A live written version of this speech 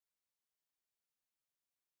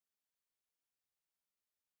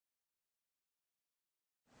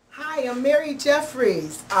I'm Mary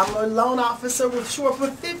Jeffries. I'm a loan officer with Shore for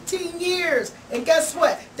 15 years. And guess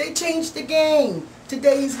what? They changed the game.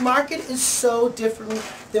 Today's market is so different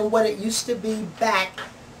than what it used to be back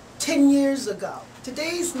 10 years ago.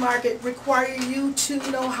 Today's market requires you to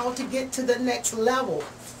know how to get to the next level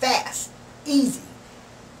fast, easy.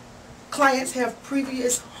 Clients have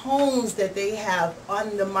previous homes that they have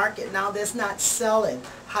on the market now that's not selling.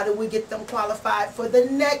 How do we get them qualified for the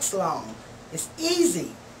next loan? It's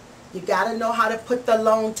easy. You got to know how to put the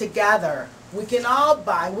loan together. We can all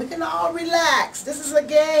buy. We can all relax. This is a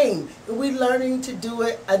game. And we're learning to do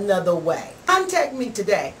it another way. Contact me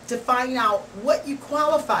today to find out what you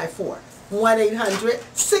qualify for.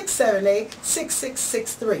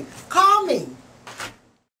 1-800-678-6663. Call me.